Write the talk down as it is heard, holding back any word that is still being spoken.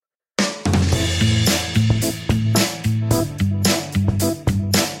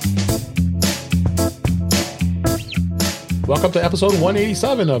Welcome to episode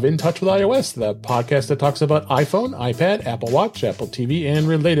 187 of In Touch with iOS, the podcast that talks about iPhone, iPad, Apple Watch, Apple TV, and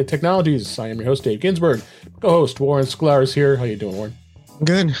related technologies. I am your host, Dave Ginsburg. Co-host Warren Sklar is here. How you doing, Warren?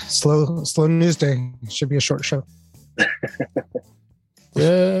 Good. Slow news day. Should be a short show.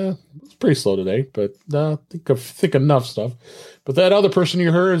 Yeah, it's pretty slow today, but I think enough stuff. But that other person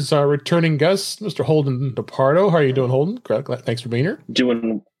you heard is our returning guest, Mr. Holden DePardo. How are you doing, Holden? Thanks for being here.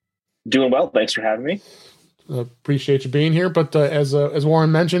 Doing well. Thanks for having me. Appreciate you being here. But as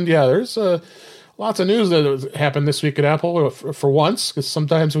Warren mentioned, yeah, there's lots of news that happened this week at Apple for once, because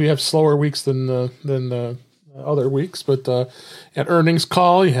sometimes we have slower weeks than other weeks. But at earnings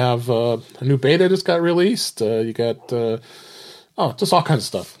call, you have a new beta just got released. You got just all kinds of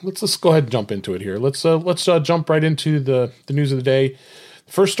stuff. Let's go ahead and jump into it here. Let's jump right into the news of the day.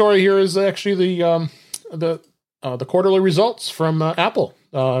 The first story here is actually the quarterly results from Apple.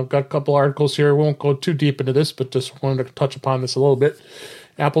 I've got a couple articles here. We won't go too deep into this, but just wanted to touch upon this a little bit.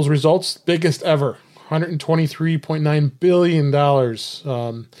 Apple's results, biggest ever, $123.9 billion,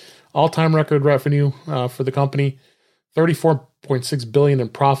 all-time record revenue for the company, $34.6 billion in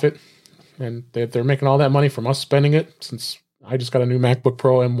profit, and they're making all that money from us spending it, since I just got a new MacBook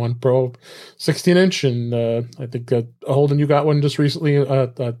Pro M1 Pro 16-inch, and I think Holden, you got one just recently, a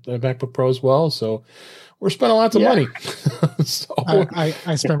MacBook Pro as well, so we're spending lots of money. So,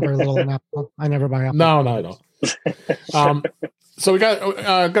 I spend very little on Apple. I never buy Apple. No, not at all. So we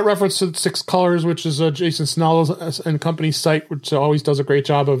got reference to 6 Colors, which is Jason Snell and company's site, which always does a great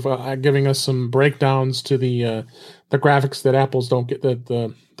job of giving us some breakdowns to the graphics that Apple's don't get,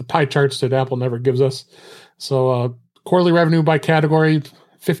 the pie charts that Apple never gives us. So quarterly revenue by category,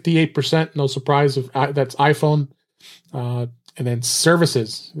 58%. No surprise if that's iPhone. And then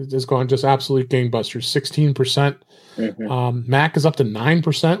services is going just absolute gangbusters, 16%. Mm-hmm. Mac is up to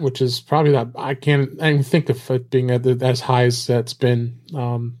 9%, which is probably I can't even think of it being as high as that's been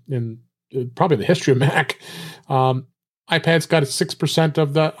in probably the history of Mac. iPad's got 6%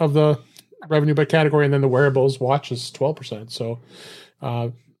 of the revenue by category, and then the wearables watch is 12%. So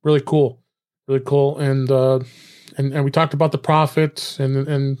really cool. And we talked about the profit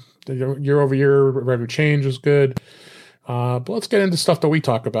and the year-over-year revenue change was good. But let's get into stuff that we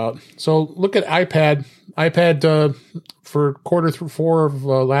talk about. So look at iPad. iPad for quarter 4 of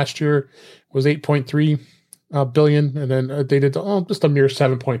last year was 8.3 billion, and then they did just a mere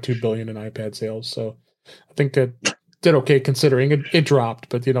 7.2 billion in iPad sales. So I think it did okay considering it dropped,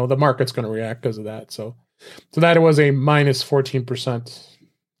 but the market's going to react because of that. So that it was a minus 14%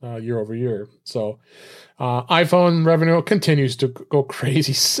 year over year. So iPhone revenue continues to go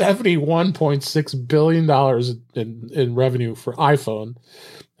crazy, $71.6 billion in revenue for iPhone.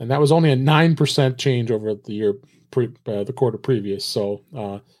 And that was only a 9% change over the year, the quarter previous. So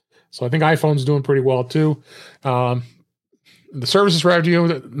I think iPhone's doing pretty well too. The services revenue,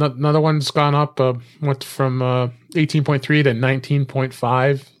 another one's gone up, went from 18.3 to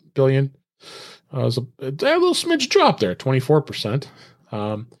 19.5 billion. It was a little smidge drop there, 24%.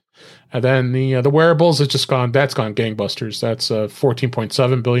 And then the wearables has just gone gangbusters. That's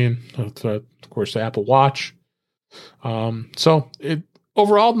 14.7 billion. Of course, the Apple Watch. So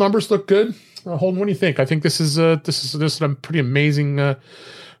overall numbers look good. Holden, what do you think? I think this is a pretty amazing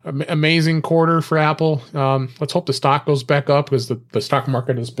quarter for Apple. Let's hope the stock goes back up, because the stock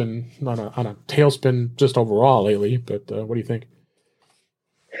market has been on a tailspin just overall lately. But what do you think?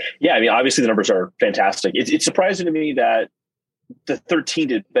 Yeah, I mean, obviously the numbers are fantastic. It's surprising to me that the 13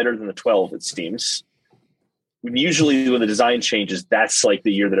 did better than the 12, it seems. Usually when the design changes, that's like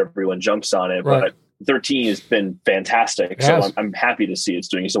the year that everyone jumps on it. Right. But 13 has been fantastic. So I'm happy to see it's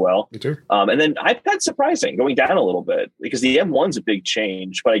doing so well. Me too. And then iPad's surprising, going down a little bit, because the M1's a big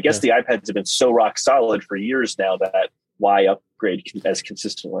change. But I guess the iPads have been so rock solid for years now that why upgrade as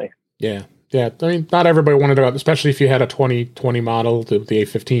consistently? Yeah. Yeah, I mean, not everybody wanted to, especially if you had a 2020 model, the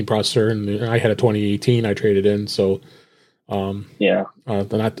A15 processor, and I had a 2018 I traded in. So not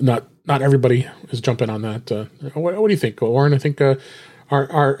everybody is jumping on that. What do you think, Warren? I think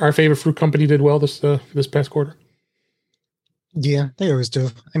our favorite fruit company did well this past quarter. Yeah, they always do.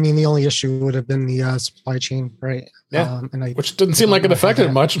 I mean, the only issue would have been the supply chain, right? Yeah, which doesn't seem like it affected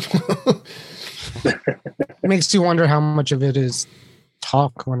it much. It makes you wonder how much of it is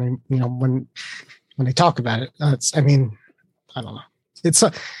talk when they talk about it. I don't know. It's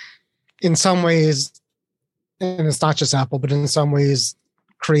in some ways. And it's not just Apple, but in some ways,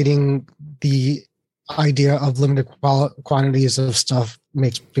 creating the idea of limited quantities of stuff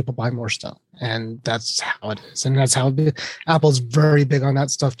makes people buy more stuff. And that's how it is. And that's how Apple's very big on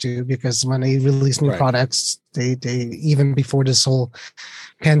that stuff too, because when they release new products, they even before this whole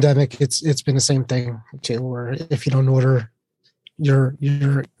pandemic, it's been the same thing too, where if you don't order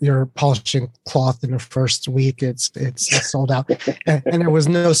you're polishing cloth in the first week, it's sold out, and there was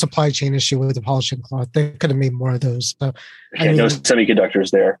no supply chain issue with the polishing cloth. They could have made more of those. So no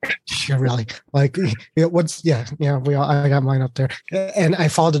semiconductors there. Yeah, really. Like, I got mine up there, and I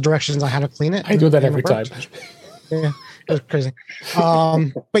followed the directions on how to clean it. I do that every time. Yeah, it was crazy.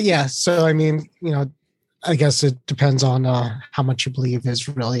 But yeah, so I mean, I guess it depends on how much you believe is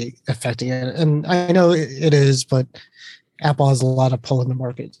really affecting it. And I know it is, but Apple has a lot of pull in the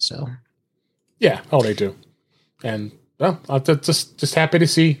market. So, yeah, they do. And well, I'm just happy to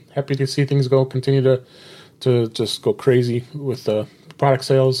see things continue to just go crazy with the product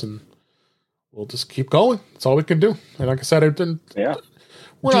sales, and we'll just keep going. That's all we can do. And like I said,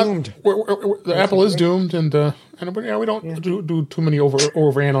 we're doomed. Apple is doomed, and we don't do too many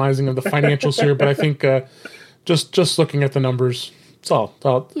over analyzing of the financials here. But I think just looking at the numbers, that's all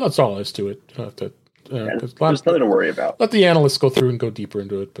there is to it. There's nothing to worry about. Let the analysts go through and go deeper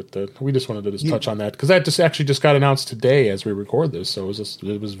into it. But we just wanted to touch on that because that just got announced today as we record this. So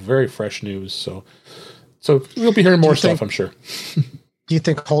it was very fresh news. So we'll be hearing more stuff, I'm sure. Do you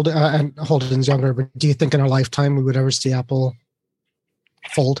think Holden's younger, but do you think in our lifetime we would ever see Apple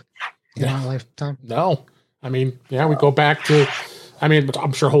fold in our lifetime? No. I mean, we go back to, but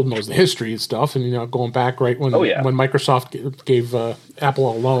I'm sure Holden knows the history and stuff, and going back right when Microsoft gave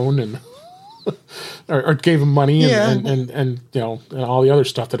Apple a loan and or gave him money and all the other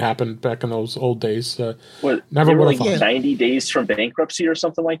stuff that happened back in those old days. Never would have 90 days from bankruptcy or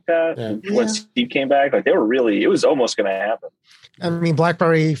something like that. Yeah. When Steve came back, it was almost going to happen. I mean,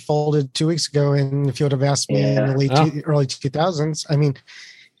 BlackBerry folded 2 weeks ago, and if you would have asked me in the early 2000s,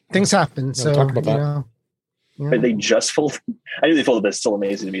 things happen. So talk about that. But they just folded. I knew they folded, but it's still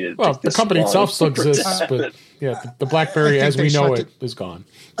amazing to me. The company itself still exists, but the BlackBerry as we know it is gone.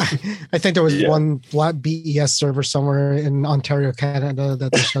 I think there was one BES server somewhere in Ontario, Canada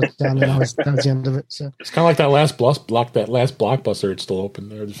that they shut down, and that was the end of it. So it's kind of like that last Blockbuster. It's still open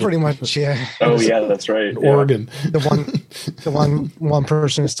there. Pretty much, yeah. Oh yeah, that's right. In Oregon. The one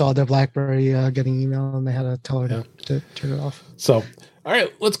person installed their BlackBerry getting email, and they had to tell her to turn it off. So, all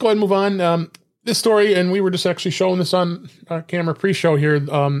right, let's go ahead and move on. This story, and we were just actually showing this on camera pre-show here.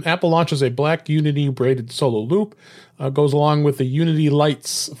 Apple launches a black Unity braided solo loop. Goes along with the Unity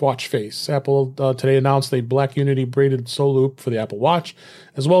Lights watch face. Apple today announced a black Unity braided solo loop for the Apple Watch,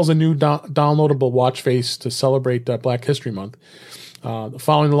 as well as a new downloadable watch face to celebrate Black History Month.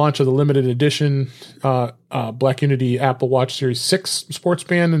 Following the launch of the limited edition Black Unity Apple Watch Series 6 sports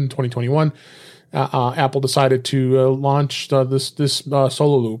band in 2021, Apple decided to launch this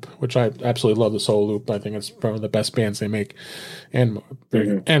solo loop, which I absolutely love. The solo loop, I think it's one of the best bands they make, and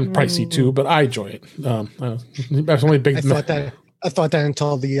pricey too. But I enjoy it. That's only big. I thought that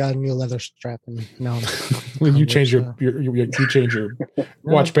until the new leather strap, and now when you change your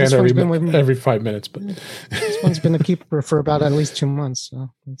watch band every 5 minutes. But this one's been a keeper for about at least 2 months.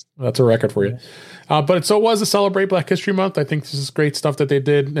 So that's a record for you. But it was to celebrate Black History Month. I think this is great stuff that they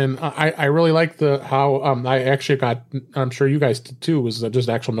did, and I really like how I actually got. I'm sure you guys did too. Was just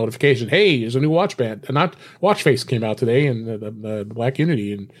actual notification. Hey, there's a new watch band, and not watch face came out today, and the Black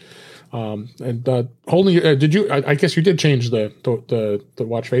Unity and. Holding, did you? I guess you did change the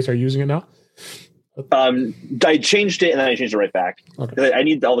watch face. Are you using it now? I changed it and then I changed it right back. Okay. I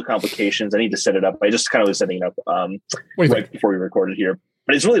need all the complications. I need to set it up. I just kind of was setting it up right before we recorded here.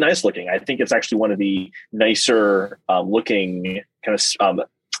 But it's really nice looking. I think it's actually one of the nicer looking kind of.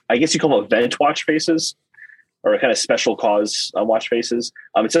 I guess you call them event watch faces, or kind of special cause watch faces.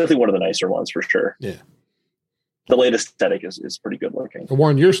 It's definitely one of the nicer ones for sure. Yeah. The latest aesthetic is pretty good looking.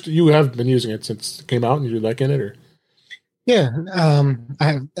 Warren, you have been using it since it came out, and you're liking it, or? Yeah,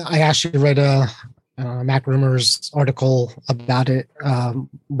 I actually read a Mac Rumors article about it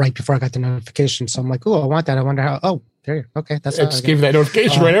right before I got the notification. So I'm like, oh, I want that. I wonder how. Oh, there you go. Okay, that's it. Just gave that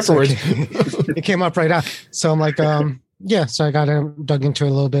notification right afterwards. It came up right out. So I'm like, yeah. So I got dug into it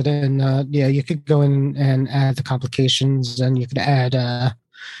a little bit, and you could go in and add the complications, and you could add the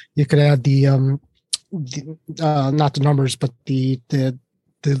not the numbers, but the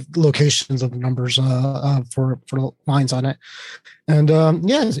locations of the numbers for lines on it, and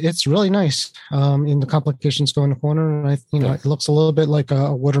it's really nice. In the complications go in the corner, and it looks a little bit like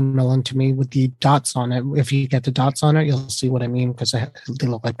a watermelon to me with the dots on it. If you get the dots on it, you'll see what I mean, because they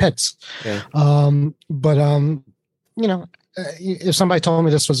look like pits. Yeah. If somebody told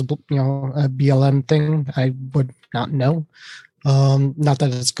me this was a BLM thing, I would not know. Not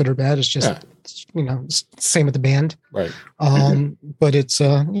that it's good or bad. It's just same with the band, right? But it's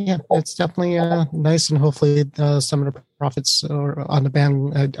it's definitely nice, and hopefully some of the profits are on the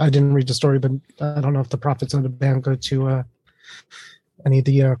band. I didn't read the story, but I don't know if the profits on the band go to any of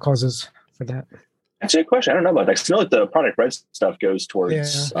the causes for that. That's a good question. I don't know about that. 'Cause I know that the Project Red stuff goes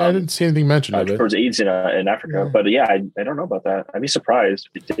towards. I didn't see anything mentioned of it. Towards AIDS in Africa, but I don't know about that. I'd be surprised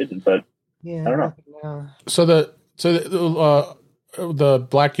if it didn't, but I don't know. So the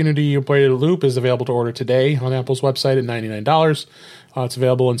Black Unity Weighted Loop is available to order today on Apple's website at $99. It's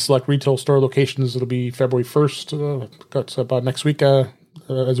available in select retail store locations. It'll be February 1st. That's about next week as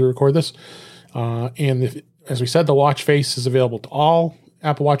we record this. As we said, the watch face is available to all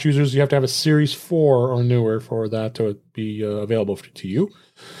Apple Watch users. You have to have a Series 4 or newer for that to be available to you.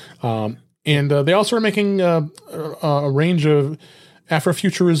 And they also are making a range of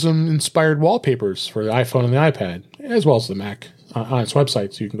Afrofuturism-inspired wallpapers for the iPhone and the iPad, as well as the Mac on its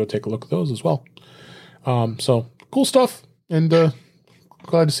website, so you can go take a look at those as well. So cool stuff, and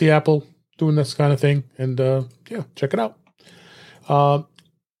glad to see Apple doing this kind of thing, and check it out.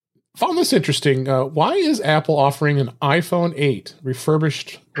 Found this interesting. Why is Apple offering an iPhone 8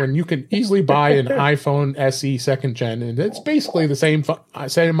 refurbished when you can easily buy an iPhone SE second gen? And it's basically the same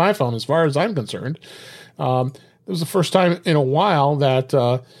iPhone as far as I'm concerned. It was the first time in a while that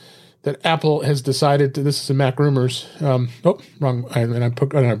Apple has decided to, this is in Mac Rumors. Wrong. And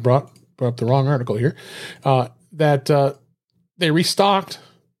I brought up the wrong article here. That they restocked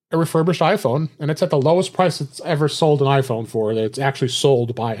a refurbished iPhone, and it's at the lowest price it's ever sold an iPhone for. That it's actually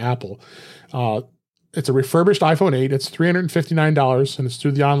sold by Apple. It's a refurbished iPhone 8. It's $359, and it's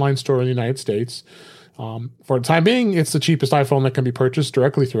through the online store in the United States. For the time being, it's the cheapest iPhone that can be purchased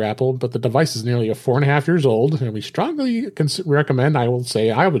directly through Apple, but the device is nearly 4.5 years old, and we strongly recommend, I would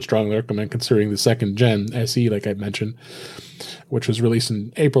strongly recommend considering the second gen SE, like I mentioned, which was released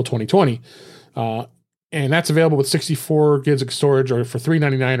in April 2020. And that's available with 64 gigs of storage, or for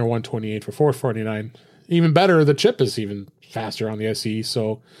 $399 or $128 for $449. Even better, the chip is even faster on the SE,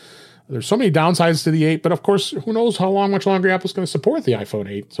 so there's so many downsides to the 8, but of course, who knows how much longer Apple's going to support the iPhone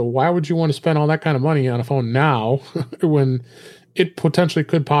 8. So why would you want to spend all that kind of money on a phone now when it potentially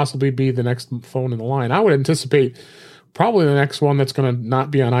could possibly be the next phone in the line? I would anticipate probably the next one that's going to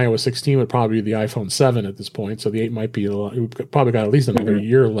not be on iOS 16 would probably be the iPhone 7 at this point. So the 8 might be we've probably got at least another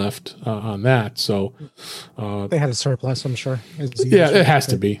year left on that. So they had a surplus, I'm sure. It has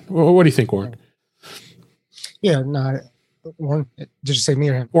to be. What do you think, Warren? Yeah, no. Warren, did you say me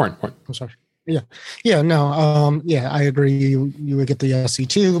or him? Warren. I'm sorry. Yeah, no. I agree. You would get the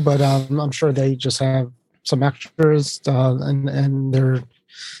SE2, but I'm sure they just have some extras, and they're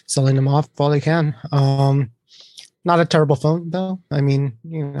selling them off while they can. Not a terrible phone though. I mean,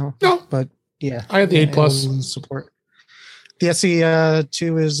 no. But yeah, I had the 8 Plus support. The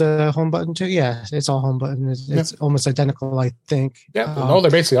SE2 is a home button too. Yeah, it's all home button. It's almost identical, I think. Yeah, no, they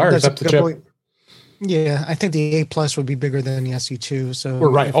basically are, except the chip. Point. Yeah, I think the 8 Plus would be bigger than the SE2. So we're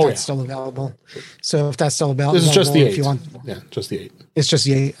right. That's still available. So if that's still available, this is just the 8. If you want, just the 8. It's just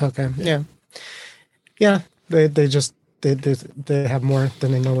the 8. Okay. Yeah. They have more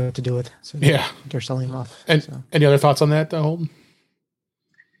than they know what to do with. So they're selling them off. And any other thoughts on that, Holden?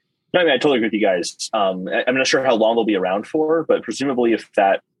 No, I mean, I totally agree with you guys. I'm not sure how long they'll be around for, but presumably if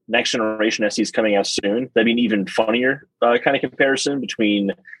that next generation SE is coming out soon, that'd be an even funnier kind of comparison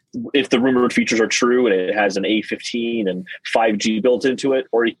between if the rumored features are true and it has an A15 and 5G built into it,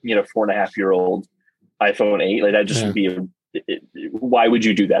 or you can get a 4.5-year-old iPhone 8. Like that just would be why would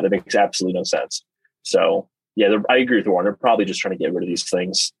you do that? That makes absolutely no sense. So yeah, I agree with Warren. They're probably just trying to get rid of these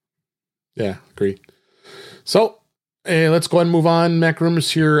things. Yeah, agree. So let's go ahead and move on. Mac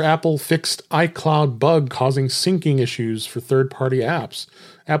Rumors here. Apple fixed iCloud bug causing syncing issues for third-party apps.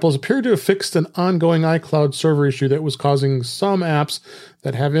 Apple has appeared to have fixed an ongoing iCloud server issue that was causing some apps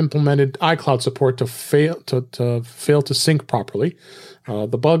that have implemented iCloud support to fail to sync properly.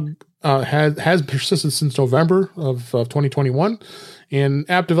 The bug has persisted since November of 2021, and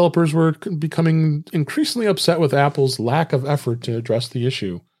app developers were becoming increasingly upset with Apple's lack of effort to address the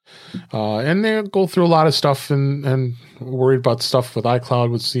issue. And they go through a lot of stuff and worried about stuff with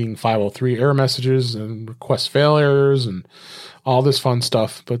iCloud, with seeing 503 error messages and request failures and all this fun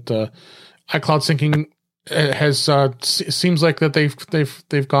stuff. But iCloud syncing has seems like that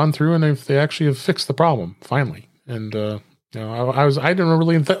they've gone through and they actually have fixed the problem finally. And I didn't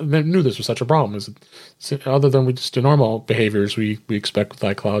really knew this was such a problem. Is it, other than just the normal behaviors we expect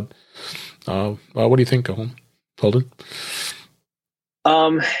with iCloud? What do you think, Holden?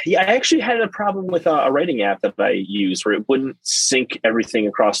 I actually had a problem with a writing app that I use where it wouldn't sync everything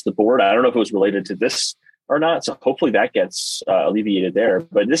across the board. I don't know if it was related to this or not, so hopefully that gets alleviated there.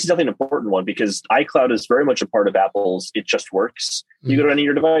 But this is definitely an important one because iCloud is very much a part of Apple's It Just Works. You go to any of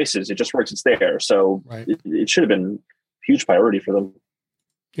your devices, it just works, it's there. So it should have been a huge priority for them.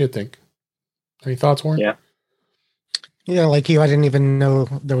 You'd think. Any thoughts, Warren? Yeah. Yeah, like you, I didn't even know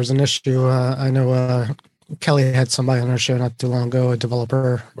there was an issue. I know Kelly had somebody on her show not too long ago, a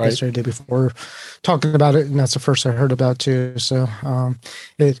developer, Right. yesterday, day before, talking about it, and that's the first I heard about too. So,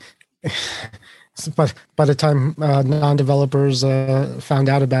 it. But by the time non-developers found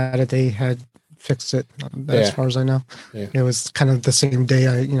out about it, they had fixed it. As Yeah. far as I know, Yeah. it was kind of the same day.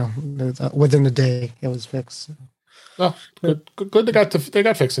 Within the day, it was fixed. Oh, good. They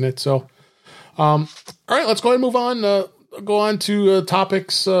got fixing it. So, all right, let's go ahead and move on. Go on to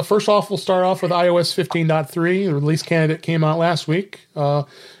topics. First off, we'll start off with iOS 15.3. The release candidate came out last week, and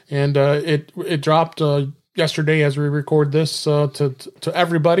it dropped yesterday as we record this to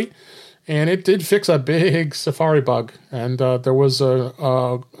everybody, and it did fix a big Safari bug, and there was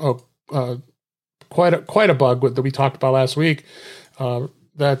quite a bug that we talked about last week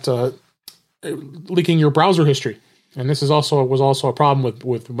that leaking your browser history. And this was also a problem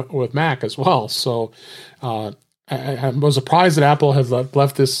with Mac as well. So I was surprised that Apple has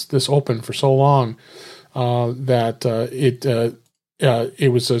left this open for so long that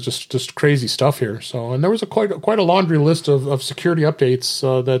it was just crazy stuff here. So, and there was quite a laundry list of security updates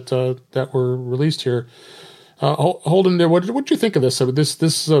that were released here. Holden, what did you think of this?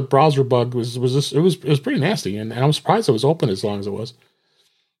 This browser bug was pretty nasty, and I was surprised it was open as long as it was.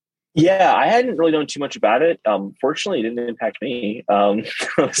 Yeah, I hadn't really known too much about it. Fortunately, it didn't impact me. So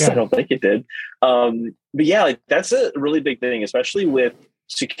I don't think it did. But yeah, like that's a really big thing, especially with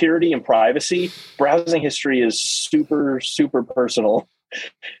security and privacy. Browsing history is super, super personal.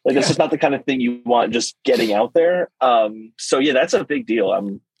 Like that's just not the kind of thing you want just getting out there. So yeah, that's a big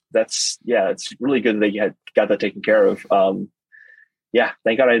deal. It's really good that you got that taken care of. Yeah,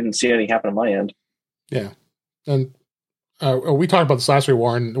 thank God I didn't see anything happen on my end. Yeah, and. We talked about this last week,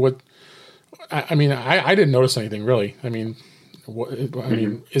 Warren. I didn't notice anything really. I mean,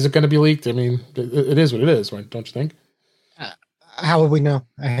 is it going to be leaked? I mean, it is what it is, right? Don't you think? How would we know?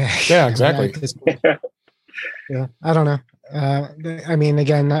 Yeah, exactly. Yeah, I don't know. I mean,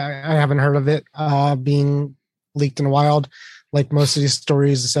 again, I haven't heard of it being leaked in the wild. Like most of these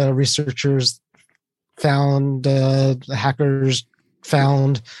stories, researchers found, hackers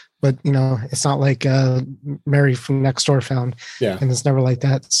found. But it's not like Mary from next door found, and it's never like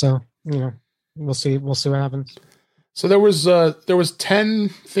that. So we'll see what happens. So there was 10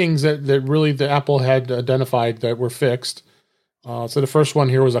 things that really the Apple had identified that were fixed. So the first one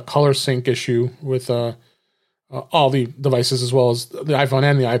here was a color sync issue with all the devices as well as the iPhone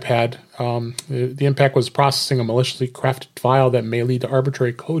and the iPad. The impact was processing a maliciously crafted file that may lead to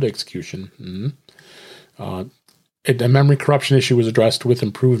arbitrary code execution. A memory corruption issue was addressed with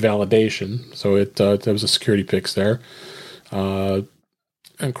improved validation, so there was a security fix there. And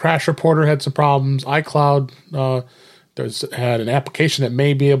Crash Reporter had some problems. iCloud had an application that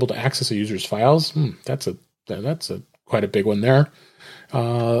may be able to access a user's files. That's quite a big one there.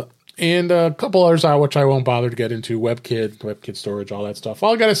 And a couple others which I won't bother to get into. WebKit storage, all that stuff.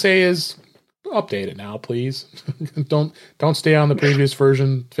 All I gotta say is update it now, please. Don't stay on the previous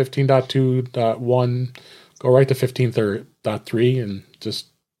version, 15.2.1. Go right to 15.3 and just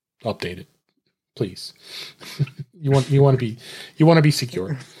update it, please. you want to be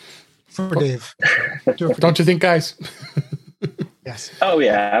secure. For Dave, don't you think, guys? Yes. Oh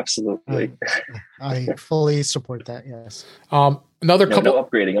yeah, absolutely. I fully support that. Yes. Another couple. No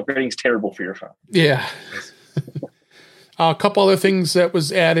upgrading. Upgrading is terrible for your phone. Yeah. A couple other things that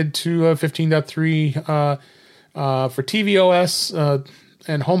was added to 15.3 for tvOS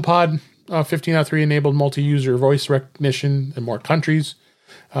and HomePod. 15.3 enabled multi-user voice recognition in more countries.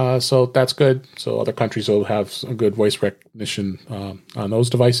 So that's good. So other countries will have some good voice recognition on those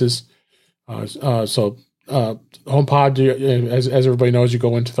devices. HomePod, as everybody knows, you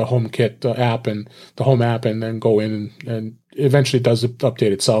go into the HomeKit app and the Home app and then go in and eventually it does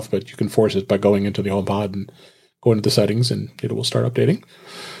update itself, but you can force it by going into the HomePod and go into the settings and it will start updating.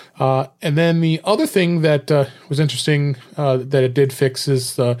 And then the other thing that was interesting that it did fix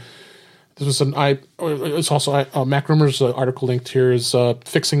is it's also Mac Rumors article linked here is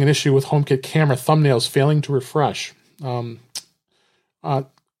fixing an issue with HomeKit camera thumbnails failing to refresh.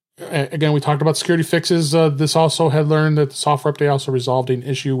 Again, we talked about security fixes. This also had learned that the software update also resolved an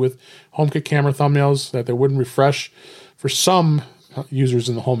issue with HomeKit camera thumbnails that they wouldn't refresh for some users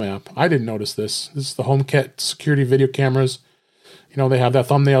in the Home app. I didn't notice this. This is the HomeKit security video cameras. They have that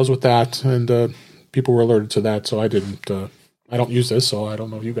thumbnails with that, and people were alerted to that. So I didn't. I don't use this, so I don't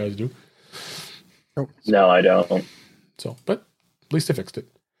know if you guys do. No, I don't. So, but at least they fixed it.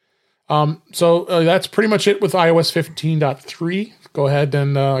 So that's pretty much it with iOS 15.3. Go ahead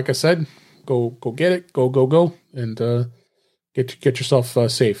and, like I said, go get it. Go, and get yourself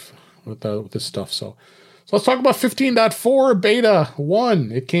safe with this stuff. So So let's talk about 15.4 beta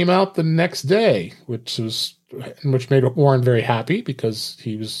 1. It came out the next day, which made Warren very happy because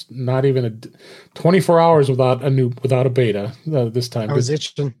he was not even 24 hours without a beta this time. I was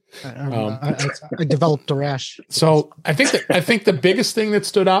itching. I developed a rash. So I think the biggest thing that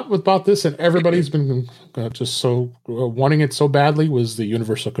stood out about this, and everybody's been just so wanting it so badly, was the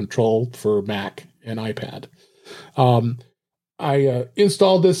universal control for Mac and iPad. I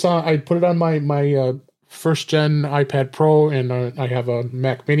installed this. I put it on my first gen iPad Pro, and I have a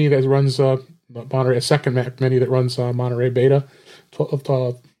Mac Mini that runs Monterey, a second Mac Mini that runs Monterey Beta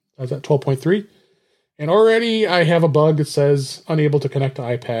 12.3. And already I have a bug that says unable to connect to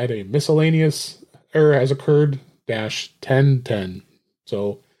iPad. A miscellaneous error has occurred -1010.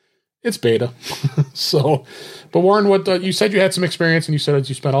 So it's beta. So, but Warren, what you said you had some experience, and you said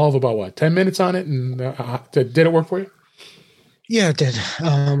you spent all of about 10 minutes on it, and did it work for you? Yeah, it did.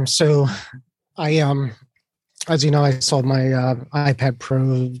 So I as you know, I sold my iPad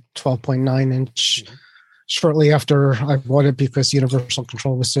Pro 12.9 inch shortly after I bought it because Universal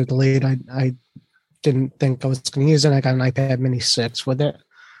Control was so delayed. I didn't think I was going to use it. I got an iPad Mini 6 with it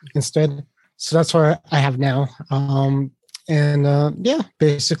instead. So that's what I have now.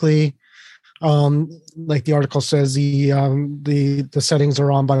 Basically, like the article says, the settings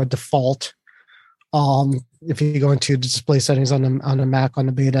are on by default. If you go into display settings on the Mac on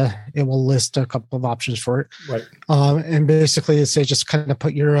the beta, it will list a couple of options for it. Right. And basically it says just kind of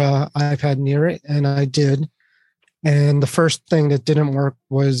put your iPad near it, and I did. And the first thing that didn't work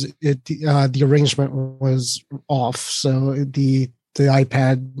was the arrangement was off. So the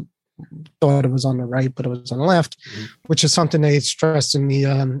iPad thought it was on the right, but it was on the left, which is something they stressed in the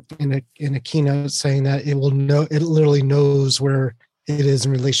in a keynote, saying that it literally knows where it is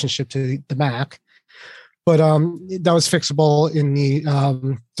in relationship to the Mac. But that was fixable in the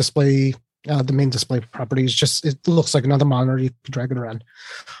display, the main display properties. Just it looks like another monitor. You can drag it around.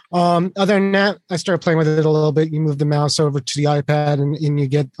 Other than that, I started playing with it a little bit. You move the mouse over to the iPad, and you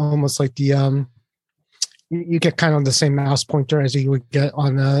get almost like the you get kind of the same mouse pointer as you would get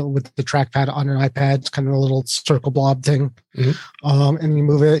on with the trackpad on an iPad. It's kind of a little circle blob thing. And you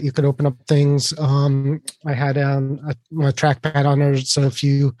move it, you could open up things. I had my trackpad on there, so if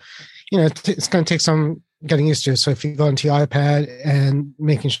it's going to take some getting used to. So if you go into your iPad and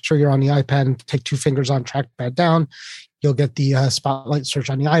making sure you're on the iPad and take 2 fingers on trackpad down, you'll get the spotlight search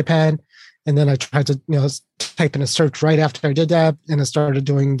on the iPad. And then I tried to type in a search right after I did that, and I started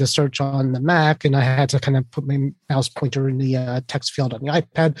doing the search on the Mac, and I had to kind of put my mouse pointer in the text field on the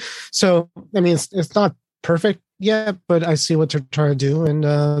iPad. So I mean, it's not perfect yet, but I see what they're trying to do, and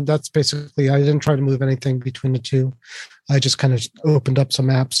that's basically. I didn't try to move anything between the two. I just kind of opened up some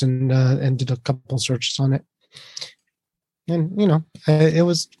apps and did a couple searches on it, and it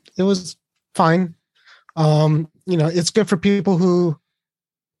was fine. It's good for people who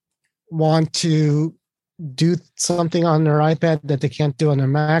want to do something on their iPad that they can't do on their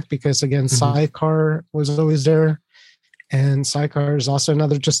Mac, because again, Sidecar was always there, and Sidecar is also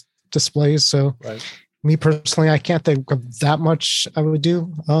another just display. So me personally, I can't think of that much I would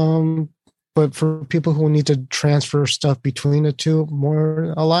do. But for people who need to transfer stuff between the two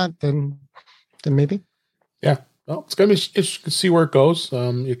a lot, then maybe. Yeah. Well, it's going to be interesting to see where it goes.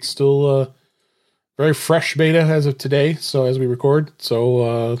 It's still very fresh beta as of today. So as we record,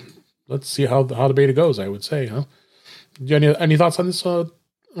 let's see how the beta goes, I would say. Huh? Do you have any thoughts on this,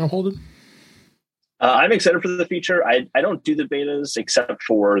 Holden? I'm excited for the feature. I don't do the betas except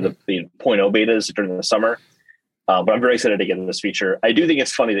for the 0.0 betas during the summer. But I'm very excited to get this feature. I do think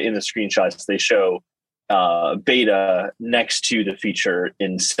it's funny that in the screenshots they show beta next to the feature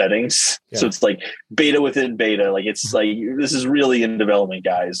in settings. Yeah. So it's like beta within beta. Like it's like, this is really in development,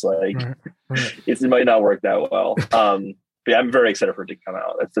 guys. Like it might not work that well. But yeah, I'm very excited for it to come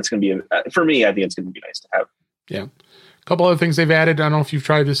out. That's going to be, for me, I think it's going to be nice to have. Yeah. A couple other things they've added. I don't know if you've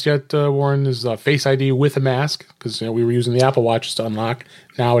tried this yet, Warren, is Face ID with a mask, because we were using the Apple Watches to unlock.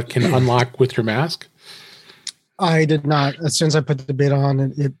 Now it can unlock with your mask. I did not. As soon as I put the beta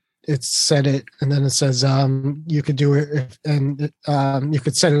on, it said it, and then it says you could do it, you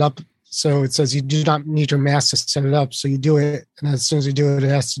could set it up. So it says you do not need your mask to set it up. So you do it, and as soon as you do it, it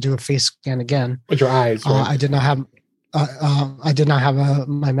has to do a face scan again with your eyes. Right? I did not have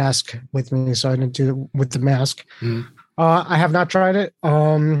my mask with me, so I didn't do it with the mask. I have not tried it.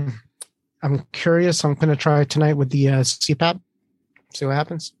 I'm curious. I'm going to try it tonight with the CPAP. See what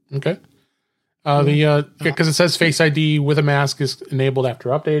happens. Okay. Because it says Face ID with a mask is enabled after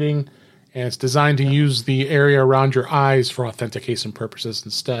updating, and it's designed to use the area around your eyes for authentication purposes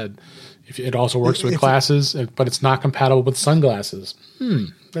instead. If it also works with glasses, but it's not compatible with sunglasses.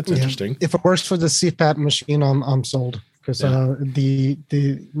 That's interesting. If it works for the CPAP machine, I'm sold. Because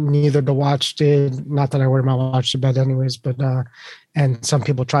the neither the watch did, not that I wear my watch to bed anyways, but and some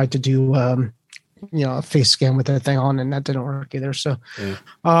people tried to do a face scan with that thing on, and that didn't work either. So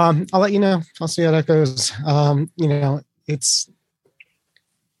I'll let you know. I'll see how that goes. It's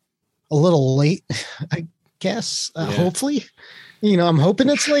a little late, I guess. Hopefully, I'm hoping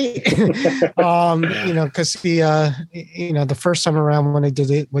it's late. Because the first time around when I did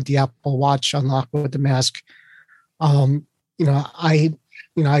it with the Apple Watch unlock with the mask. I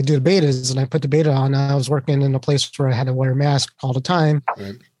do the betas and I put the beta on. I was working in a place where I had to wear a mask all the time.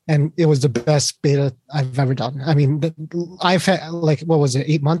 Right. And it was the best beta I've ever done. I mean, I've had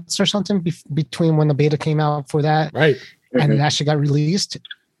 8 months or something between when the beta came out for that. Right. And it actually got released.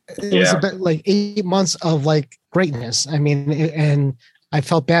 It was about 8 months of greatness. I mean, and I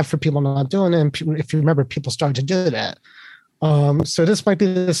felt bad for people not doing it. And if you remember, people started to do that. So this might be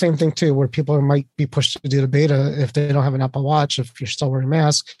the same thing too, where people might be pushed to do the beta if they don't have an Apple Watch, if you're still wearing a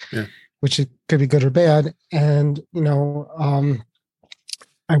mask, which it could be good or bad. And,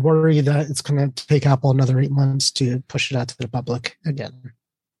 I worry that it's going to take Apple another 8 months to push it out to the public again.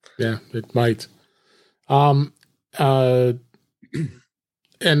 Yeah, it might. And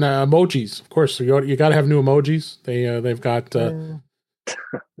emojis, of course. So you got to have new emojis. They've got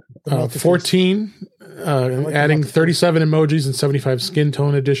 14, adding 37 emojis and 75 skin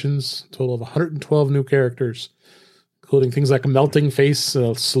tone additions, total of 112 new characters, including things like a melting face,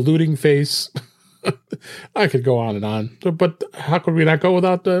 a saluting face. I could go on and on, but how could we not go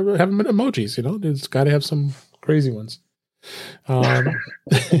without having emojis? It's got to have some crazy ones.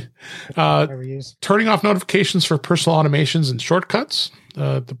 Turning off notifications for personal automations and shortcuts.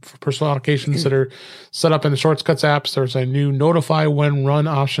 For personal automations that are set up in the Shortcuts apps, there's a new notify when run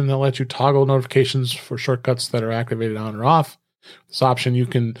option that lets you toggle notifications for shortcuts that are activated on or off. This option, you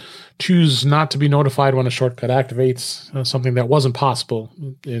can choose not to be notified when a shortcut activates, something that wasn't possible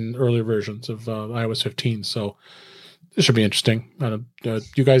in earlier versions of iOS 15. So this should be interesting.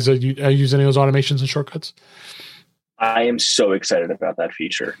 You guys use any of those automations and shortcuts? I am so excited about that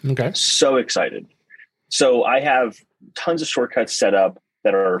feature. Okay. So excited. So I have tons of shortcuts set up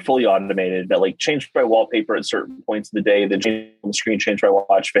that are fully automated that change my wallpaper at certain points of the day, then change the screen, change my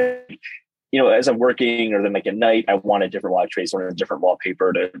watch face. As I'm working or then at night, I want a different watch face or a different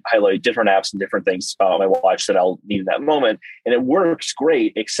wallpaper to highlight different apps and different things on my watch that I'll need in that moment. And it works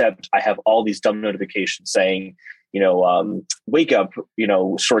great, except I have all these dumb notifications saying, wake up,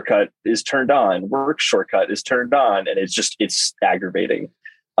 shortcut is turned on, work shortcut is turned on. And it's aggravating.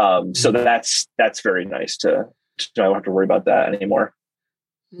 So that's very nice to I don't have to worry about that anymore.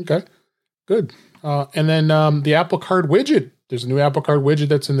 Okay, good. And then the Apple Card widget. There's a new Apple Card widget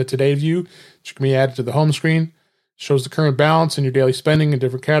that's in the Today view, which can be added to the home screen. Shows the current balance and your daily spending in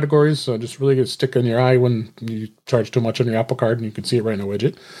different categories. So just really get a stick in your eye when you charge too much on your Apple Card, and you can see it right in the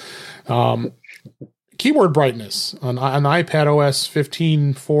widget. Keyboard brightness on iPad OS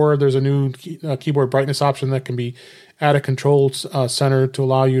 15.4. There's a new keyboard brightness option that can be added control center to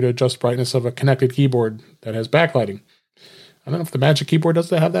allow you to adjust brightness of a connected keyboard that has backlighting. I don't know if the Magic Keyboard does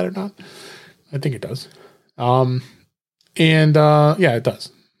have that or not. I think it does. It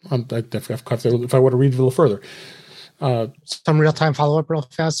does. If I were to read a little further. Some real-time follow-up real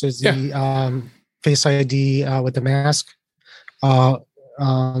fast is the Face ID with the mask.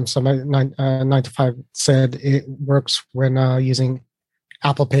 So my 9 to 5 said it works when using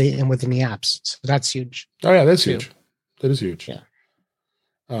Apple Pay and within the apps. So that's huge. Oh, yeah, that's huge. That is huge. Yeah.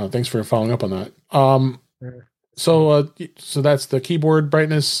 Thanks for following up on that. So that's the keyboard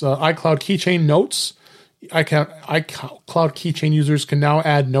brightness. iCloud Keychain Notes. iCloud Keychain users can now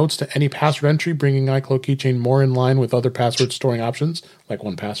add notes to any password entry, bringing iCloud Keychain more in line with other password storing options like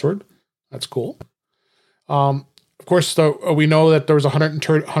 1Password. That's cool. Of course, we know that there was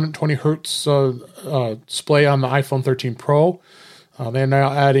 120 hertz display on the iPhone 13 Pro. They're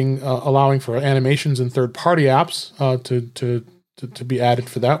now allowing for animations in third-party apps to be added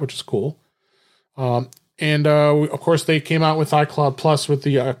for that, which is cool. And of course, they came out with iCloud Plus with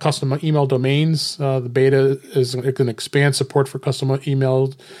the custom email domains. The beta it can expand support for custom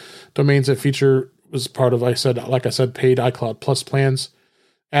email domains. That feature was part of, like I said, paid iCloud Plus plans.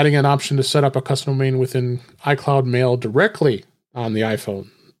 Adding an option to set up a custom domain within iCloud Mail directly on the iPhone.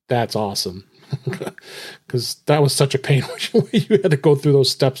 That's awesome. Because that was such a pain. You had to go through those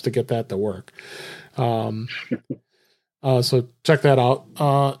steps to get that to work. So check that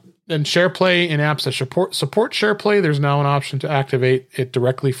out. then SharePlay in apps that support SharePlay, there's now an option to activate it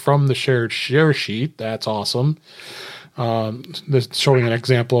directly from the shared share sheet. That's awesome. This showing an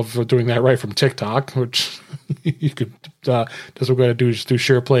example of doing that right from TikTok, which you could that's what we're going to do, is do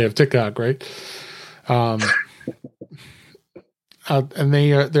SharePlay of TikTok, right? And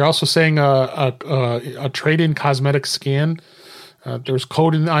they're also saying a trade-in cosmetic scan. There's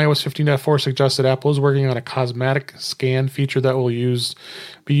code in iOS 15.4 suggests that Apple is working on a cosmetic scan feature that will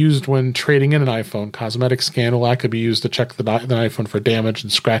be used when trading in an iPhone. Cosmetic scan will likely be used to check the iPhone for damage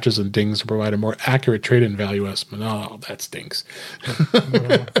and scratches and dings to provide a more accurate trade-in value estimate. Oh, that stinks.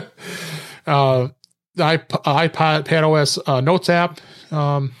 The iPadOS Notes app,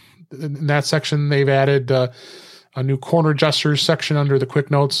 in that section, they've added a new corner gestures section under the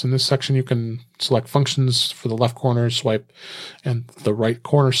quick notes. In this section, you can select functions for the left corner swipe and the right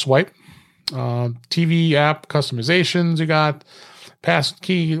corner swipe. TV app customizations, you got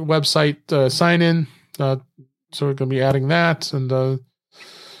passkey website sign in. So we're going to be adding that. And,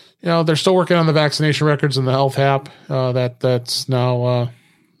 they're still working on the vaccination records and the health app that's now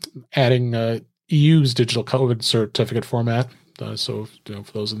adding EU's digital COVID certificate format. So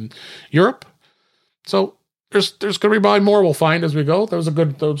for those in Europe. So there's going to be probably more we'll find as we go. That was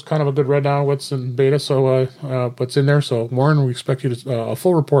kind of a good read down what's in beta. So what's in there. So Warren, we expect you to a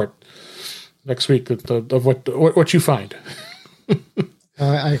full report next week of what you find.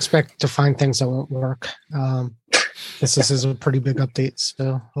 I expect to find things that won't work. This is a pretty big update.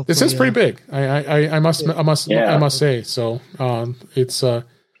 So this is pretty big. I must say. So it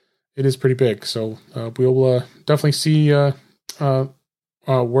is pretty big. So we'll definitely see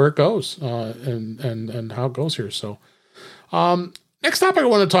where it goes and how it goes here. So next topic I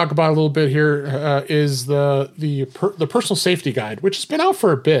want to talk about a little bit here is the personal safety guide, which has been out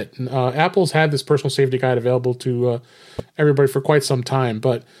for a bit. Apple's had this personal safety guide available to everybody for quite some time,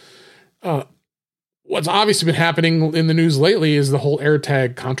 but what's obviously been happening in the news lately is the whole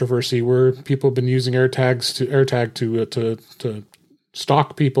AirTag controversy, where people have been using AirTag to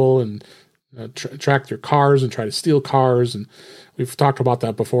stalk people and track their cars and try to steal cars, and we've talked about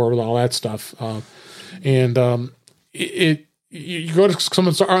that before with all that stuff. You go to some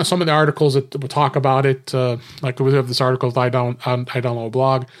of the articles that will talk about it, like we have this article I download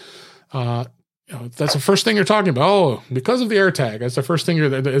blog. That's the first thing you're talking about. Oh, because of the AirTag, that's the first thing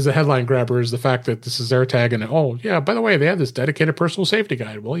is the headline grabber, is the fact that this is AirTag, and oh yeah, by the way, they have this dedicated personal safety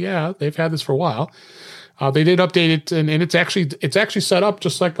guide. Well, yeah, they've had this for a while. They did update it, and it's actually set up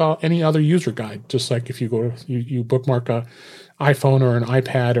just like any other user guide. Just like if you go you bookmark a iPhone or an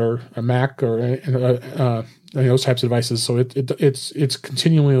iPad or a Mac or those types of devices. So it's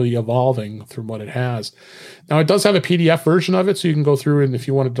continually evolving from what it has. Now it does have a PDF version of it, so you can go through, and if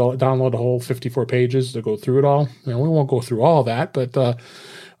you want to download the whole 54 pages to go through it all, we won't go through all of that, but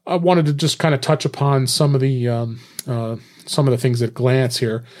I wanted to just kind of touch upon some of the things at glance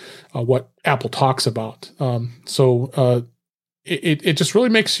here, what Apple talks about. It just really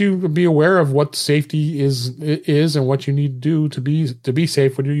makes you be aware of what safety is and what you need to do to be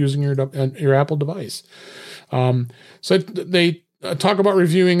safe when you're using your Apple device. So they talk about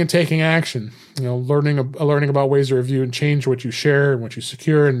reviewing and taking action. Learning about ways to review and change what you share and what you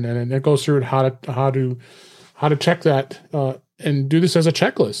secure, and it goes through how to check that and do this as a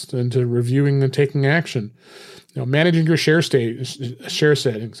checklist, and to reviewing and taking action. Managing your share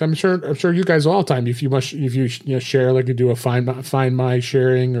settings. I'm sure you guys all the time, if you share, like you do a find my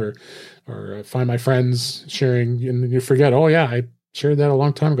sharing or find my friends sharing, and you forget, oh yeah, I shared that a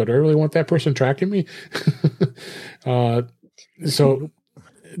long time ago. Do I really want that person tracking me? So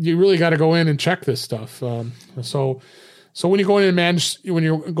you really got to go in and check this stuff. So when you go in and when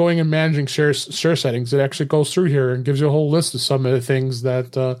you're going and managing share settings, it actually goes through here and gives you a whole list of some of the things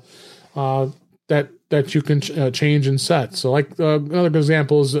that you can change and set. So like another good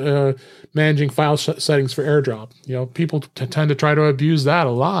example is managing file settings for AirDrop. People tend to try to abuse that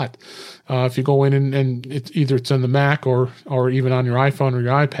a lot. If you go in and it's either it's in the Mac or even on your iPhone or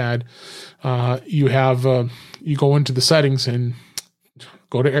your iPad, you go into the settings and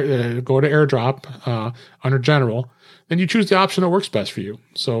go to AirDrop under General. Then you choose the option that works best for you.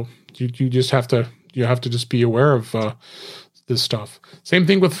 So you just have to just be aware of this stuff. Same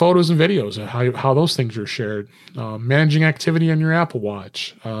thing with photos and videos, how those things are shared. Managing activity on your Apple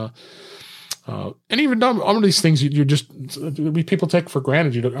Watch, and even all of these things people take for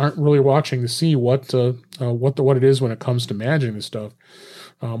granted. You aren't really watching to see what it is when it comes to managing this stuff.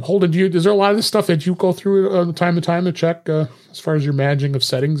 Holden, is there a lot of this stuff that you go through time to time to check as far as your managing of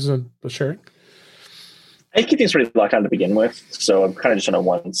settings and the sharing? I keep things pretty locked down to begin with, so I'm kind of just on it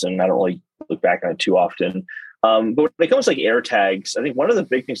once, and I don't really look back on it too often. But when it comes to like AirTags, I think one of the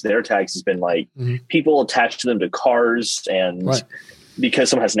big things with AirTags has been like people attach them to cars, and because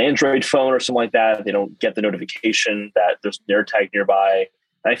someone has an Android phone or something like that, they don't get the notification that there's an AirTag nearby.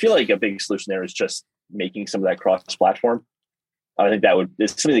 And I feel like a big solution there is just making some of that cross-platform. I think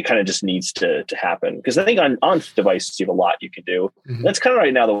it's something that kind of just needs to happen, because I think on devices you have a lot you can do. That's kind of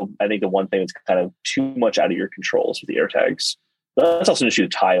right now, I think the one thing that's kind of too much out of your control is with the AirTags. But that's also an issue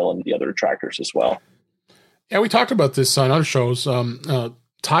with Tile and the other trackers as well. Yeah, we talked about this on other shows.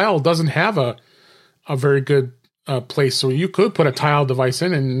 Tile doesn't have a very good place, so you could put a Tile device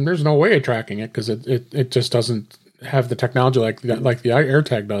in, and there's no way of tracking it because it just doesn't have the technology like the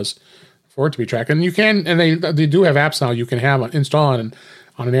AirTag does for it to be tracked. And you can, and they do have apps now you can have install on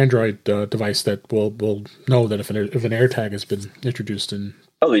an Android device that will know that if an AirTag has been introduced. And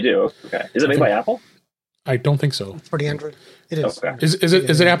they do. Okay, is it made by Apple? I don't think so. For the Android, it is. Okay. Is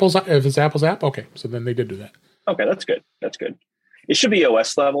it Apple's? If it's Apple's app, okay. So then they did do that. Okay, that's good. That's good. It should be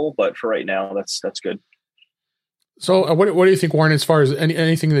OS level, but for right now, that's good. So what do you think, Warren? As far as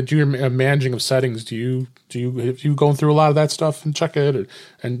anything that you're managing of settings, have you going through a lot of that stuff and check it,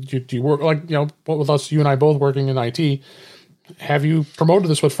 and do you work like with us, you and I both working in IT? Have you promoted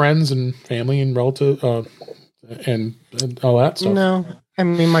this with friends and family and relative and all that stuff? No, I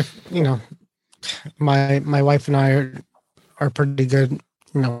mean my wife and I are pretty good.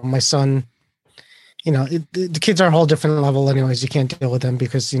 My son, the kids are a whole different level. Anyways, you can't deal with them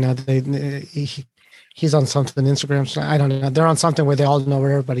because he's on something Instagram. So I don't know. They're on something where they all know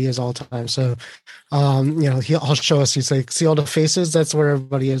where everybody is all the time. So, he'll show us. He's like, see all the faces. That's where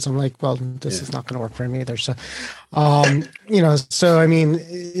everybody is. I'm like, well, this is not going to work for him either. So, So I mean,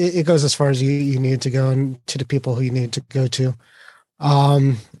 it goes as far as you need to go and to the people who you need to go to.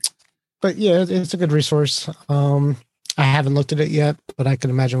 But yeah, it's a good resource. I haven't looked at it yet, but I can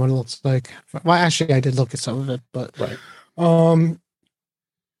imagine what it looks like. Well, actually, I did look at some of it, but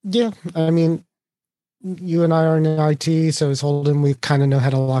yeah, I mean. You and I are in IT, so is Holden. We kind of know how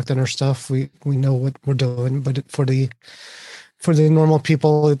to lock down our stuff. We know what we're doing, but for the normal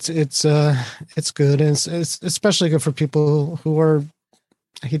people, it's good, and it's especially good for people who are,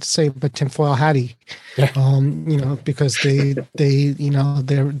 I hate to say, but tinfoil hatty, because they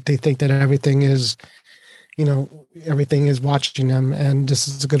think that everything is watching them, and this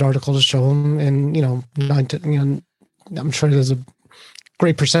is a good article to show them, and I'm sure there's a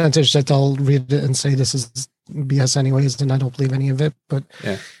great percentage that they'll read it and say this is BS anyways, and I don't believe any of it, but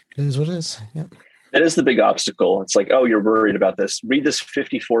it is what it is. Yeah. That is the big obstacle. It's like, oh, you're worried about this. Read this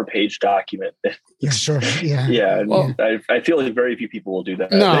 54-page document. Yeah, sure. Yeah. Yeah. Well, I feel like very few people will do that.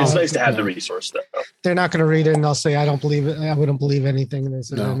 No, but it's nice to have the resource, though. They're not going to read it and they'll say, I don't believe it. I wouldn't believe anything they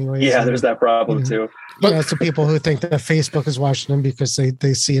said anyways. Yeah, there's that problem too. But it's the people who think that Facebook is watching them because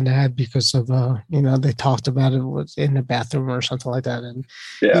they see an ad because of they talked about it was in the bathroom or something like that, and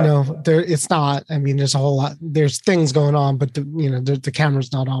it's not. I mean, there's a whole lot. There's things going on, but the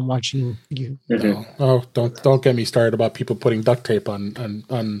camera's not on watching you. No. Oh, don't get me started about people putting duct tape on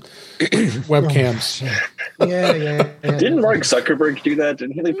webcams. Yeah. Didn't Mark Zuckerberg do that?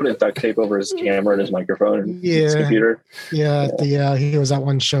 Didn't he put a duct tape over his camera and his microphone and his computer? Yeah. He was at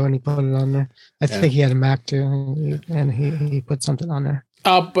one show and he put it on there. I think he had a Mac too, and he put something on there.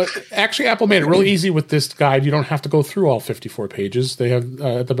 But actually, Apple made it real easy with this guide. You don't have to go through all 54 pages. They have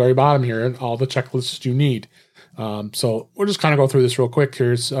at the very bottom here all the checklists you need. So we'll just kind of go through this real quick.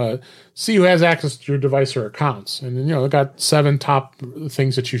 Here's see who has access to your device or accounts, and they've got 7 top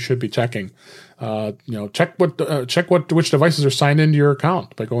things that you should be checking. Check which devices are signed into your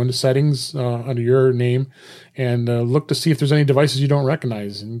account by going to settings under your name, and look to see if there's any devices you don't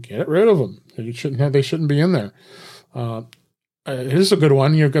recognize and get rid of them. They shouldn't be in there. Here's a good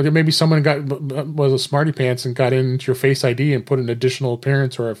one. Maybe someone was a smarty pants and got into your Face ID and put an additional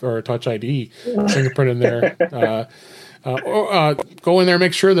appearance or a Touch ID fingerprint in there. Or go in there and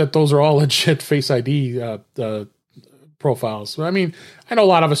make sure that those are all legit Face ID profiles. I mean, I know a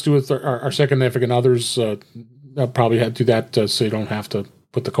lot of us do with our significant others. Probably have to do that so you don't have to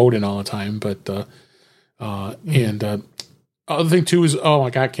put the code in all the time. But other thing too is, oh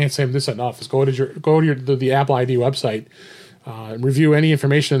my God, I can't say this enough. Is go to the Apple ID website. Review any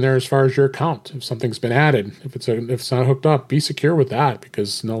information in there as far as your account. If something's been added, if it's not hooked up, be secure with that,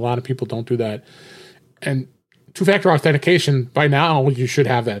 because a lot of people don't do that. And 2-factor authentication, by now you should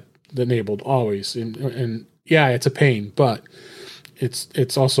have that enabled always. And yeah, it's a pain, but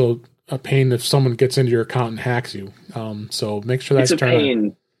it's also a pain if someone gets into your account and hacks you. So make sure that's it's a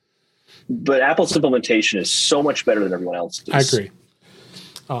pain. But Apple's implementation is so much better than everyone else's. I agree.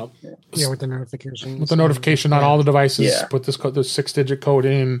 With the notification. With the notification on all the devices, put this 6-digit code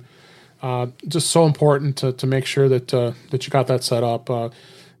in. Just so important to make sure that you got that set up.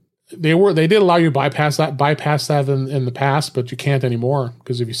 They did allow you to bypass that in the past, but you can't anymore,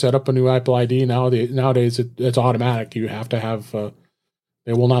 because if you set up a new Apple ID nowadays it's automatic. You have to have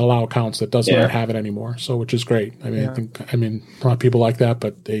they will not allow accounts that does not have it anymore. So, which is great. I mean, I mean, a lot of people like that,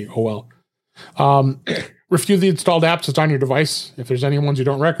 but well. Review the installed apps that's on your device. If there's any ones you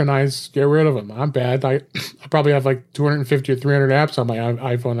don't recognize, get rid of them. I'm bad. I probably have like 250 or 300 apps on my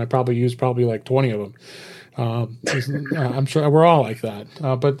iPhone. I probably use like 20 of them. I'm sure we're all like that.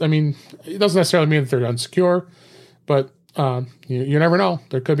 But I mean, it doesn't necessarily mean that they're unsecure, but you never know.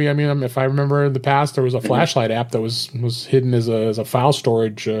 There could be. I mean, if I remember in the past, there was a flashlight app that was hidden as a file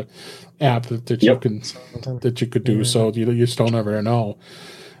storage app that you could do. So you just don't ever know.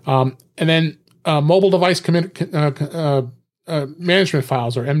 And then mobile device management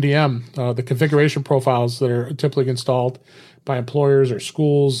files, or MDM, the configuration profiles that are typically installed by employers or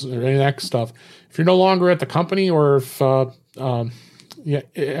schools or any of that stuff. If you're no longer at the company, or if or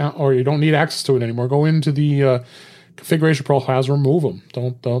you don't need access to it anymore, go into the configuration profiles, remove them.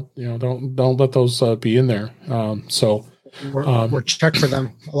 Don't let those be in there. Or check for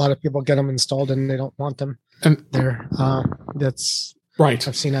them. A lot of people get them installed and they don't want them. And there, that's right.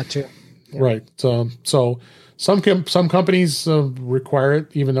 I've seen that too. Yeah. Right. So some companies require it,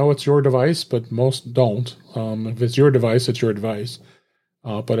 even though it's your device, but most don't. If it's your device, it's your device.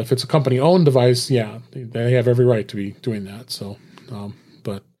 But if it's a company-owned device, they have every right to be doing that. So,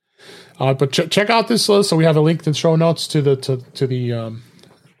 but check out this list. So we have a link in the show notes to this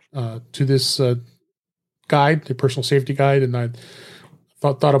guide, the personal safety guide, and I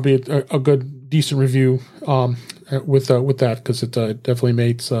thought it'll be a good, decent review with that, because it definitely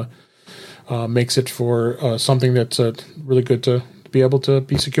makes it for something that's really good to be able to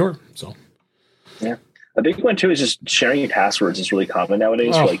be secure. So, yeah, a big one too is just sharing your passwords is really common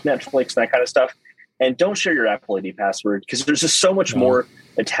nowadays for like Netflix and that kind of stuff. And don't share your Apple ID password, because there's just so much more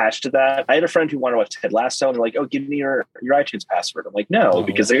attached to that. I had a friend who wanted to watch Ted Lasso, and they're like, "Oh, give me your iTunes password." I'm like, "No,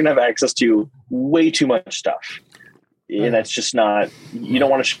 because they're gonna have access to way too much stuff." And that's just not. You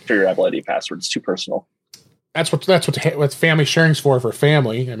don't want to share your Apple ID password; it's too personal. That's what family sharing's for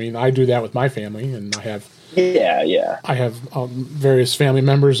family. I mean, I do that with my family, and I have I have various family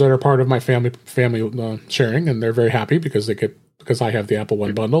members that are part of my family sharing, and they're very happy because I have the Apple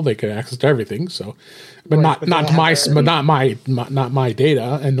One bundle, they get access to everything. So, but not my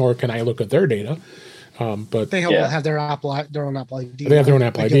data, and nor can I look at their data. But they have their own Apple ID. They have their own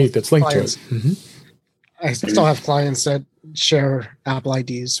Apple ID that's linked to it. Mm-hmm. I still have clients that share Apple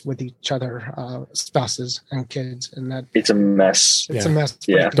IDs with each other, spouses and kids, and that it's a mess. It's a mess.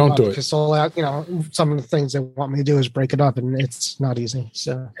 Yeah, don't do it. Because some of the things they want me to do is break it up, and it's not easy.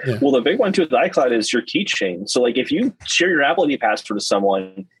 So, well, the big one too with iCloud is your keychain. So, like, if you share your Apple ID password to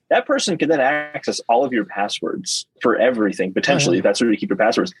someone, that person can then access all of your passwords for everything. Potentially, if that's where you keep your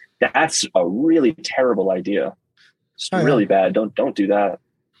passwords. That's a really terrible idea. It's really bad. Don't do that.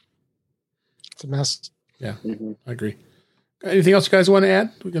 It's a mess. Yeah, I agree. Anything else you guys want to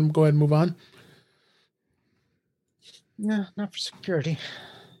add? We can go ahead and move on. Yeah, not for security.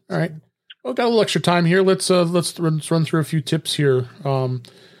 All right. Well, got a little extra time here. Let's run through a few tips here.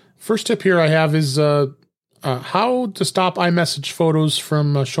 First tip here I have is how to stop iMessage photos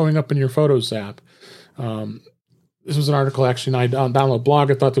from showing up in your Photos app. This was an article actually, and I downloaded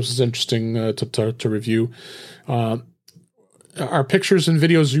blog. I thought this was interesting to review. Are pictures and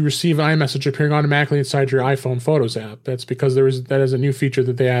videos you receive in iMessage appearing automatically inside your iPhone Photos app? That's because that is a new feature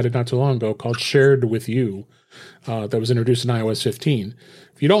that they added not too long ago called Shared with You that was introduced in iOS 15.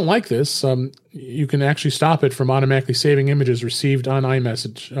 If you don't like this, you can actually stop it from automatically saving images received on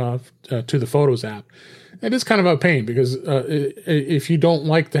iMessage to the Photos app. It is kind of a pain because if you don't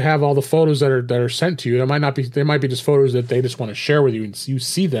like to have all the photos that are sent to you, they might be just photos that they just want to share with you and you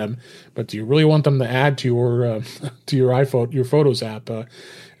see them, but do you really want them to add to your iPhone, your Photos app? It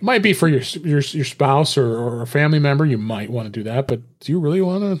might be for your spouse or a family member. You might want to do that, but do you really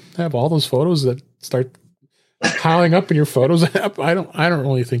want to have all those photos that start piling up in your Photos app? I don't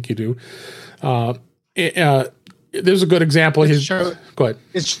really think you do. There's a good example. Go ahead.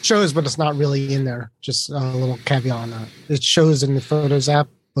 It shows, but it's not really in there. Just a little caveat on that. It shows in the Photos app,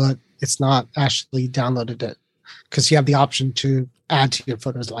 but it's not actually downloaded it because you have the option to add to your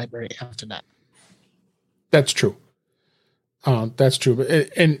Photos library after that. That's true. That's true. But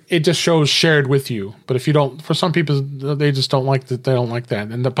it just shows shared with you. But if you don't, for some people, they just don't like that. They don't like that.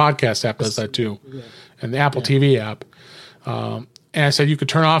 And the podcast app does that too, and the Apple TV app. And I said you could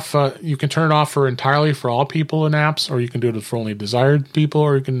turn off. You can turn it off entirely for all people in apps, or you can do it for only desired people,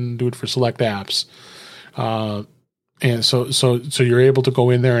 or you can do it for select apps. and so you're able to go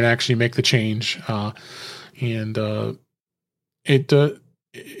in there and actually make the change, and it does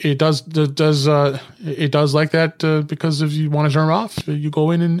like that, because if you want to turn it off, you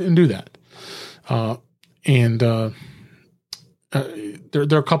go in and do that.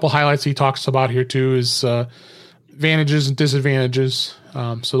 There are a couple highlights he talks about here too, is advantages and disadvantages.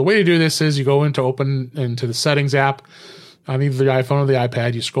 So the way to do this is you go open into the settings app on either the iPhone or the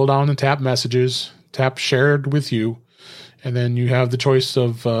iPad. You scroll down and tap messages, tap shared with you, and then you have the choice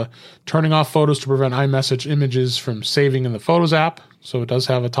of turning off photos to prevent iMessage images from saving in the Photos app. So it does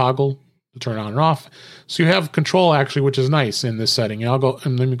have a toggle to turn on and off. So you have control actually, which is nice in this setting.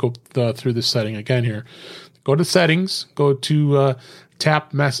 And let me go through this setting again here. Go to settings, go to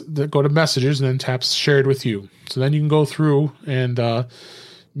go to messages, and then tap shared with you. So then you can go through and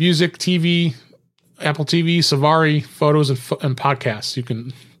music, TV, Apple TV, Safari, photos, and podcasts.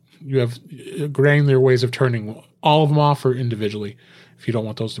 You have granular ways of turning all of them off or individually if you don't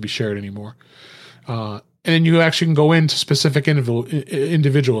want those to be shared anymore. And then you actually can go into specific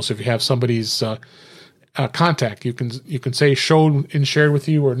individuals. If you have somebody's contact, you can say show and shared with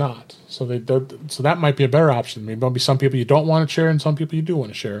you or not. So that might be a better option. Maybe there'll be some people you don't want to share and some people you do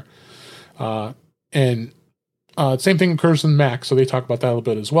want to share. And same thing occurs in Mac. So they talk about that a little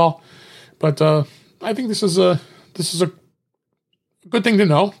bit as well. But I think this is a good thing to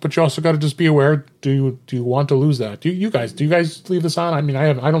know. But you also got to just be aware. Do you want to lose that? Do you guys leave this on? I mean,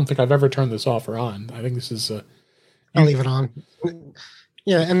 I don't think I've ever turned this off or on. I think this is. I'll leave it on.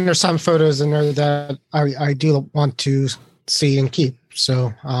 Yeah, and there's some photos in there that I do want to see and keep.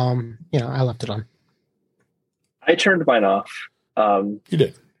 So, I left it on. I turned mine off. You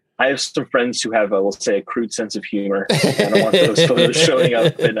did. I have some friends who have, we'll say, a crude sense of humor. I don't want those photos showing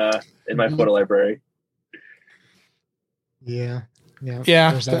up in my photo library. Yeah.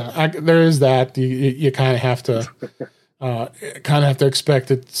 There is that. You kind of have to expect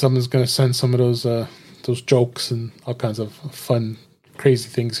that someone's going to send some of those jokes and all kinds of fun, crazy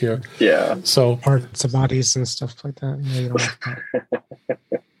things here. Yeah. So parts of bodies and stuff like that. Yeah, you don't have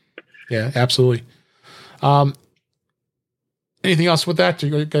that. Yeah, absolutely. Anything else with that? Do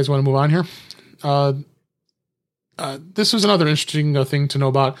you guys want to move on here? This was another interesting thing to know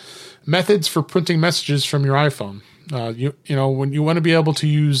about: methods for printing messages from your iPhone. When you want to be able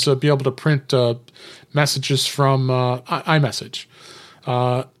to print messages from iMessage.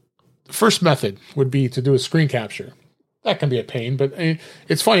 First method would be to do a screen capture. That can be a pain, but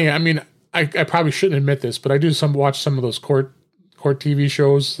it's funny. I mean, I probably shouldn't admit this, but I do watch some of those court TV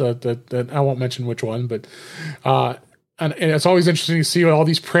shows that I won't mention which one, but and it's always interesting to see all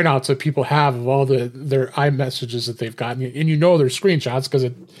these printouts that people have of all their iMessages that they've gotten, and they're screenshots because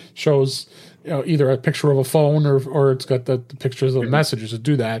it shows either a picture of a phone or it's got the pictures of the messages to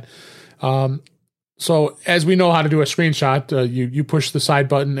do that. So as we know how to do a screenshot, you push the side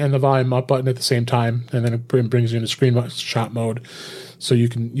button and the volume up button at the same time, and then it brings you into screenshot mode. So you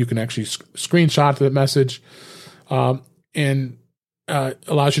can actually screenshot the message, and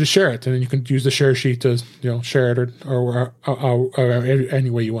allows you to share it, and then you can use the share sheet to share it or any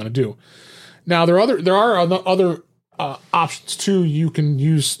way you want to do. Now there are other options too. You can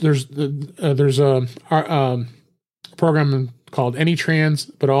use there's a program called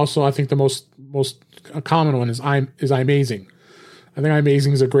AnyTrans, but also I think the most common one is iMazing. I think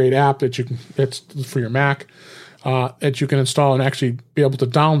iMazing is a great app that's for your Mac that you can install and actually be able to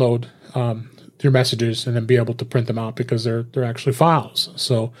download your messages and then be able to print them out because they're actually files.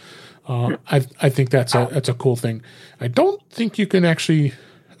 So I think that's a cool thing. I don't think you can actually.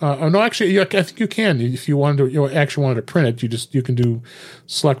 I think you can if you wanted to print it. You can do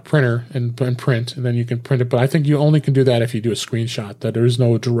select printer and print, and then you can print it. But I think you only can do that if you do a screenshot. That there is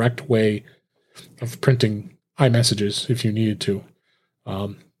no direct way of printing iMessages if you needed to.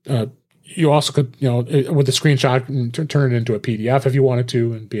 You also could, with the screenshot, turn it into a PDF if you wanted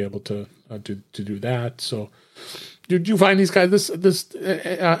to, and be able to do that. So, do you find these guys this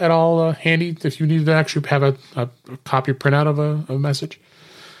at all handy if you need to actually have a copy printout of a message?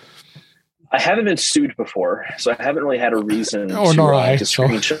 I haven't been sued before, so I haven't really had a reason to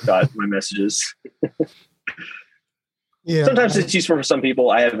screenshot my messages. Yeah, sometimes it's useful for some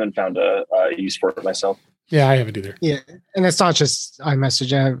people. I haven't found a use for it myself. Yeah, I haven't either. Yeah, and it's not just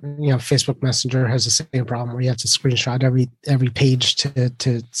iMessage. Facebook Messenger has the same problem where you have to screenshot every page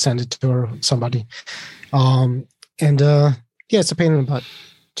to send it to somebody. It's a pain in the butt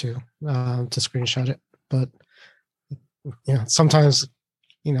to screenshot it. But sometimes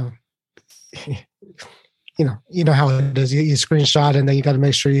you know how it is. You screenshot and then you got to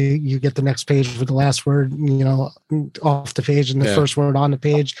make sure you get the next page with the last word, off the page and the first word on the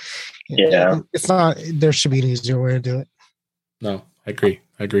page. Yeah. It's not, there should be an easier way to do it. No, I agree.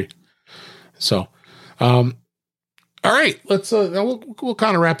 So, all right, let's, we'll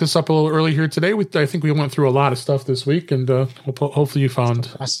kind of wrap this up a little early here today. I think we went through a lot of stuff this week, and hopefully you found,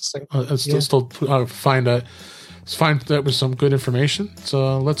 find that was some good information.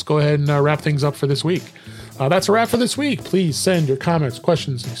 So let's go ahead and wrap things up for this week. That's a wrap for this week. Please send your comments,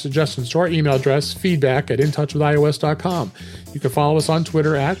 questions, and suggestions to our email address, feedback@intouchwithios.com. You can follow us on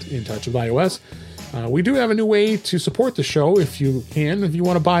Twitter @intouchwithios. We do have a new way to support the show if you can. If you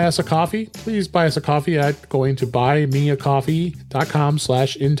want to buy us a coffee, please buy us a coffee at going to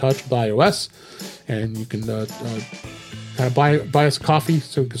buymeacoffee.com/intouchwithios. And you can kind of buy us a coffee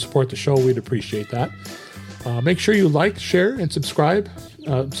so we can support the show. We'd appreciate that. Make sure you like, share, and subscribe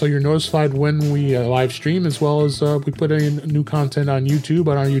so you're notified when we live stream, as well as we put in new content on YouTube,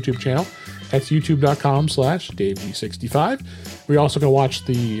 on our YouTube channel. That's youtube.com/DaveG65. We also can watch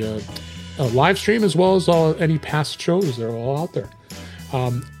the live stream as well as any past shows. They're all out there.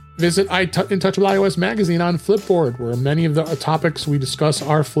 Visit In Touch with iOS magazine on Flipboard, where many of the topics we discuss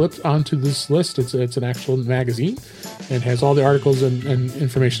are flipped onto this list. It's an actual magazine and has all the articles and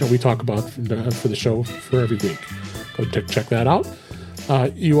information that we talk about for the show for every week. Go check that out.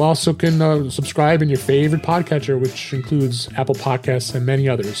 You also can subscribe in your favorite podcatcher, which includes Apple Podcasts and many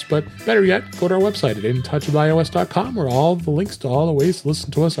others. But better yet, go to our website at intouchwithios.com, where all the links to all the ways to listen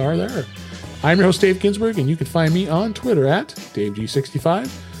to us are there. I'm your host, Dave Ginsburg, and you can find me on Twitter at DaveG65.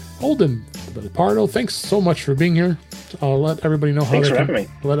 Holden Pardo, thanks so much for being here. I'll let everybody know how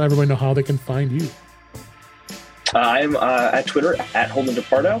they can find you. I'm at Twitter at Holden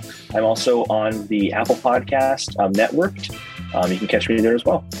DePardo. I'm also on the Apple Podcast Networked. You can catch me there as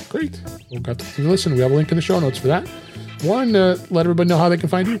well. Great. We've got to listen. We have a link in the show notes for that. One, let everybody know how they can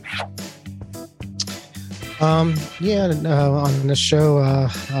find you. On this show,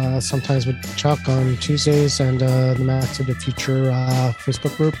 sometimes with Chuck on Tuesdays and the Max of the Future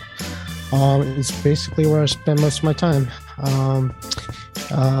Facebook group. It's basically where I spend most of my time.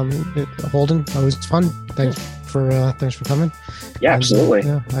 Holden, always fun. Thanks for coming. Yeah, absolutely.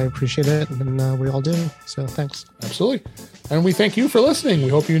 I appreciate it, and we all do. So thanks. Absolutely. And we thank you for listening. We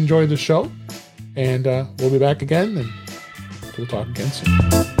hope you enjoyed the show, and we'll be back again, and we'll talk again soon.